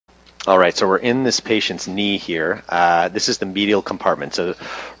All right, so we're in this patient's knee here. This is the medial compartment. So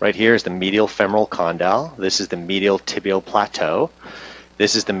right here is the medial femoral condyle. This is the medial tibial plateau.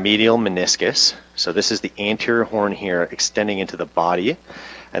 This is the medial meniscus. So this is the anterior horn here extending into the body.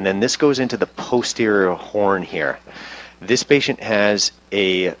 And then this goes into the posterior horn here. This patient has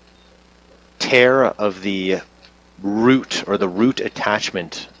a tear of the root or the root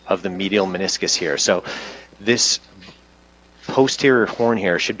attachment of the medial meniscus here. So this posterior horn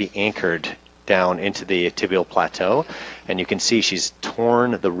here should be anchored down into the tibial plateau, and you can see she's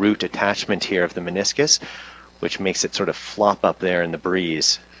torn the root attachment here of the meniscus, which makes it sort of flop up there in the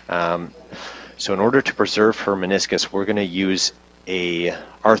breeze. So in order to preserve her meniscus, we're going to use a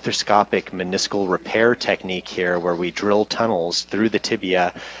arthroscopic meniscal repair technique here, where we drill tunnels through the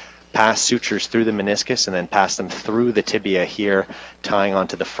tibia, pass sutures through the meniscus, and then pass them through the tibia here, tying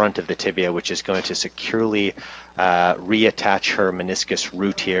onto the front of the tibia, which is going to securely reattach her meniscus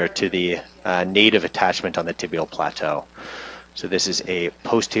root here to the native attachment on the tibial plateau. So this is a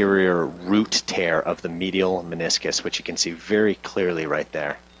posterior root tear of the medial meniscus, which you can see very clearly right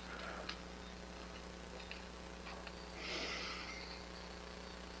there.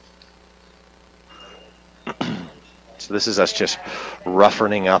 So this is us just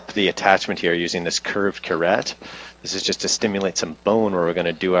roughening up the attachment here using this curved curette. This is just to stimulate some bone where we're going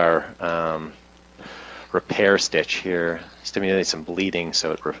to do our repair stitch here, stimulate some bleeding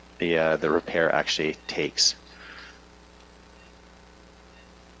so the repair actually takes.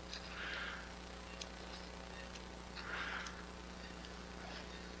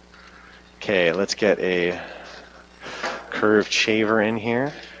 Okay, let's get a curved shaver in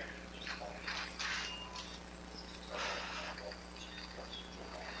here.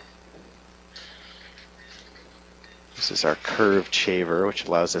 This is our curved shaver, which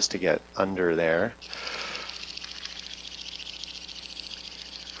allows us to get under there.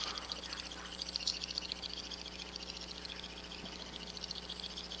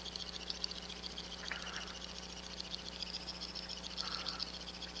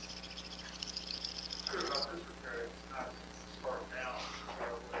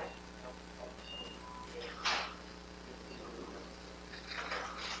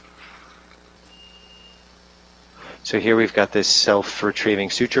 So here we've got this self-retrieving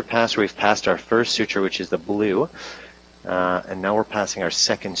suture pass where we've passed our first suture, which is the blue, and now we're passing our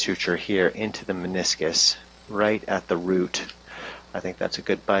second suture here into the meniscus, right at the root. I think that's a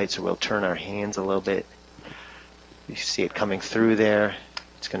good bite, so we'll turn our hands a little bit. You see it coming through there.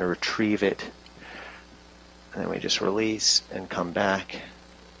 It's going to retrieve it, and then we just release and come back.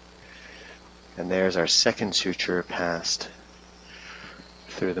 And there's our second suture passed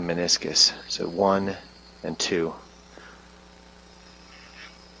through the meniscus. So 1 and 2.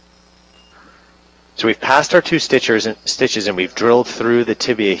 So we've passed our 2 stitches and we've drilled through the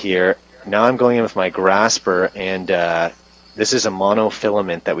tibia here. Now I'm going in with my grasper, and this is a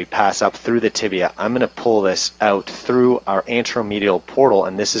monofilament that we pass up through the tibia. I'm going to pull this out through our anteromedial portal,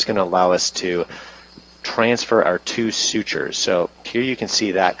 and this is going to allow us to transfer our 2 sutures. So here you can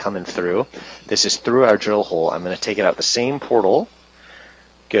see that coming through. This is through our drill hole. I'm going to take it out the same portal.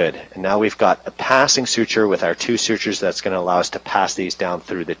 Good. And now we've got a passing suture with our 2 sutures that's going to allow us to pass these down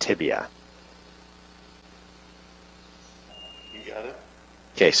through the tibia. You got it?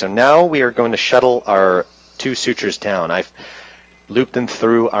 Okay, so now we are going to shuttle our 2 sutures down. I've looped them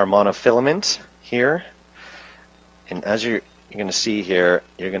through our monofilament here. And as you're going to see here,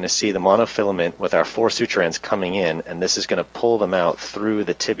 you're going to see the monofilament with our 4 suture ends coming in, and this is going to pull them out through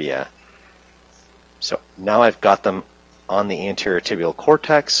the tibia. So now I've got them on the anterior tibial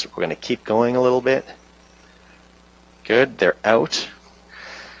cortex. We're going to keep going a little bit. Good, they're out.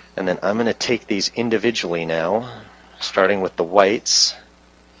 And then I'm going to take these individually now, starting with the whites,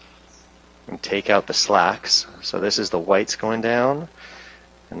 and take out the slacks. So this is the whites going down,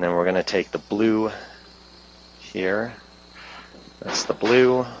 and then we're going to take the blue here. That's the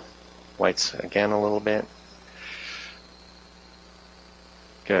blue. Whites again a little bit.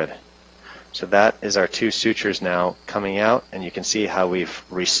 Good. So that is our 2 sutures now coming out, and you can see how we've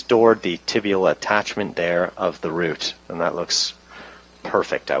restored the tibial attachment there of the root, and that looks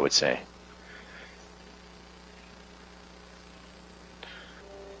perfect, I would say.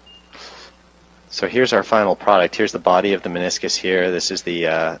 So here's our final product. Here's the body of the meniscus here. This is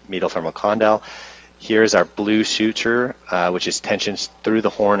the medial femoral condyle. Here's our blue suture, which is tensioned through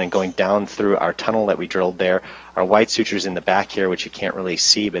the horn and going down through our tunnel that we drilled there. Our white suture's in the back here, which you can't really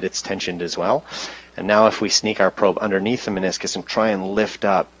see, but it's tensioned as well. And now if we sneak our probe underneath the meniscus and try and lift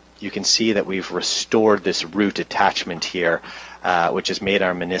up you can see that we've restored this root attachment here, which has made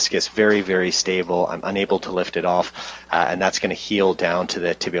our meniscus very, very stable. I'm unable to lift it off, and that's going to heal down to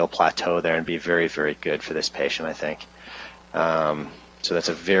the tibial plateau there and be very, very good for this patient, I think. So that's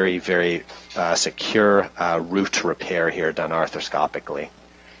a very, very secure root repair here done arthroscopically.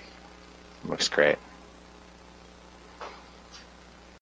 Looks great.